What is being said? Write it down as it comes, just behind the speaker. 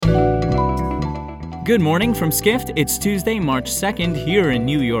Good morning from Skift. It's Tuesday, March 2nd here in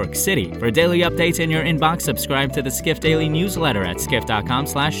New York City. For daily updates in your inbox, subscribe to the Skift Daily newsletter at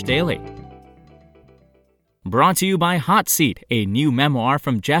skift.com/daily. Brought to you by Hot Seat, a new memoir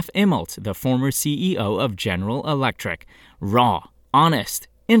from Jeff Immelt, the former CEO of General Electric. Raw, honest,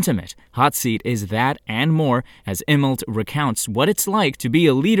 intimate, Hot Seat is that and more as Immelt recounts what it's like to be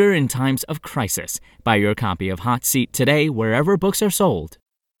a leader in times of crisis. Buy your copy of Hot Seat today wherever books are sold.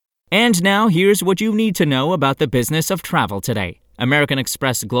 And now, here's what you need to know about the business of travel today. American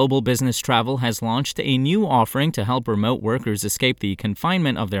Express Global Business Travel has launched a new offering to help remote workers escape the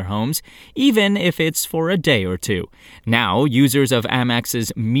confinement of their homes, even if it's for a day or two. Now, users of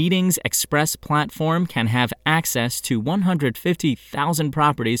Amex's Meetings Express platform can have access to 150,000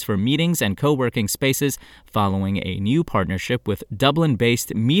 properties for meetings and co-working spaces following a new partnership with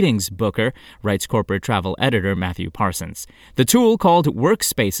Dublin-based Meetings Booker, writes corporate travel editor Matthew Parsons. The tool, called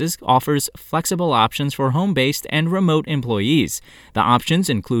Workspaces, offers flexible options for home-based and remote employees. The options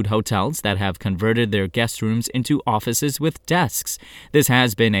include hotels that have converted their guest rooms into offices with desks. This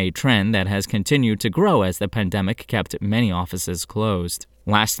has been a trend that has continued to grow as the pandemic kept many offices closed.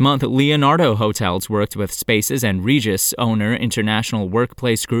 Last month, Leonardo Hotels worked with Spaces and Regis owner International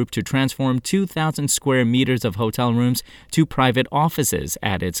Workplace Group to transform 2,000 square meters of hotel rooms to private offices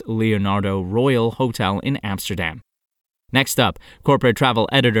at its Leonardo Royal Hotel in Amsterdam. Next up, corporate travel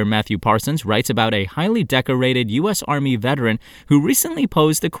editor Matthew Parsons writes about a highly decorated U.S. Army veteran who recently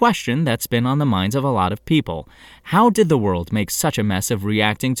posed a question that's been on the minds of a lot of people. How did the world make such a mess of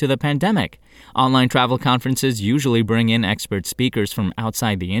reacting to the pandemic? Online travel conferences usually bring in expert speakers from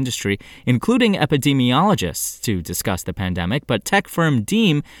outside the industry, including epidemiologists, to discuss the pandemic, but tech firm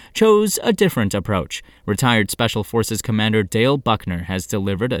Deem chose a different approach. Retired Special Forces Commander Dale Buckner has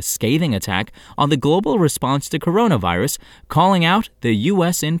delivered a scathing attack on the global response to coronavirus, calling out the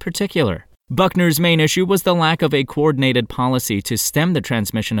U.S. in particular. Buckner's main issue was the lack of a coordinated policy to stem the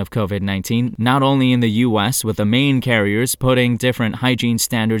transmission of COVID-19, not only in the U.S., with the main carriers putting different hygiene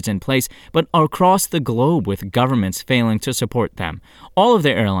standards in place, but across the globe with governments failing to support them. All of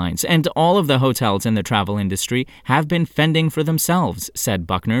the airlines and all of the hotels in the travel industry have been fending for themselves, said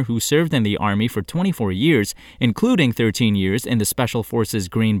Buckner, who served in the Army for 24 years, including 13 years in the Special Forces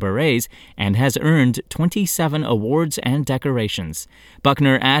Green Berets, and has earned 27 awards and decorations.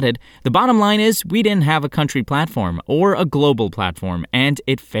 Buckner added, "The bottom line is we didn't have a country platform or a global platform, and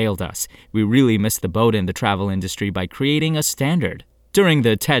it failed us. We really missed the boat in the travel industry by creating a standard." During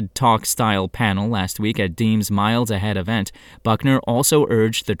the TED Talk-style panel last week at Deem's Miles Ahead event, Buckner also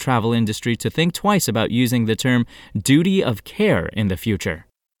urged the travel industry to think twice about using the term duty of care in the future.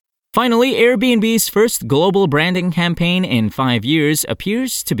 Finally, Airbnb's first global branding campaign in 5 years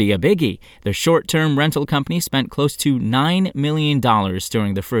appears to be a biggie. The short-term rental company spent close to $9 million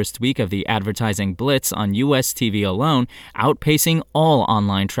during the first week of the advertising blitz on U.S. TV alone, outpacing all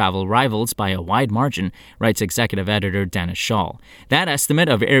online travel rivals by a wide margin, writes executive editor Dennis Schall. That estimate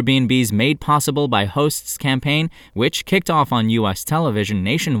of Airbnb's Made Possible by Hosts campaign, which kicked off on U.S. television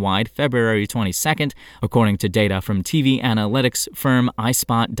nationwide February 22nd, according to data from TV analytics firm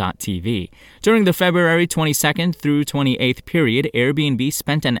iSpot.tv. During the February 22nd through 28th period, Airbnb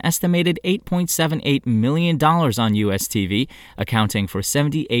spent an estimated $8.78 million on U.S. TV, accounting for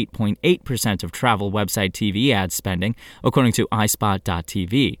 78.8% of travel website TV ad spending, according to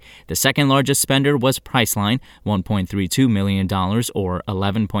iSpot.tv. The second largest spender was Priceline, $1.32 million, or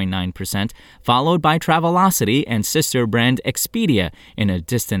 11.9%, followed by Travelocity and sister brand Expedia in a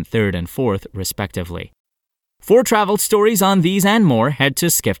distant third and fourth, respectively. For travel stories on these and more, head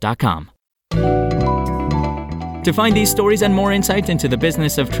to skift.com. To find these stories and more insight into the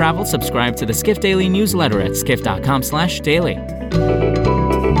business of travel, subscribe to the Skift Daily newsletter at skift.com/daily.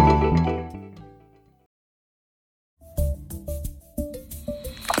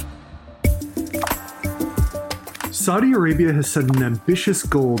 Saudi Arabia has set an ambitious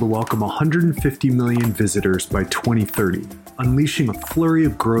goal to welcome 150 million visitors by 2030, unleashing a flurry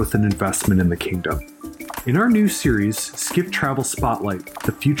of growth and investment in the kingdom. In our new series, Skift Travel Spotlight,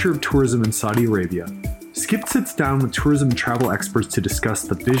 the future of tourism in Saudi Arabia, Skift sits down with tourism and travel experts to discuss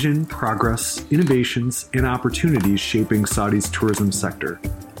the vision, progress, innovations, and opportunities shaping Saudi's tourism sector.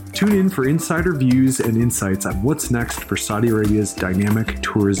 Tune in for insider views and insights on what's next for Saudi Arabia's dynamic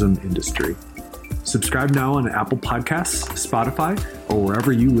tourism industry. Subscribe now on Apple Podcasts, Spotify, or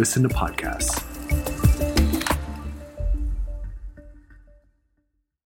wherever you listen to podcasts.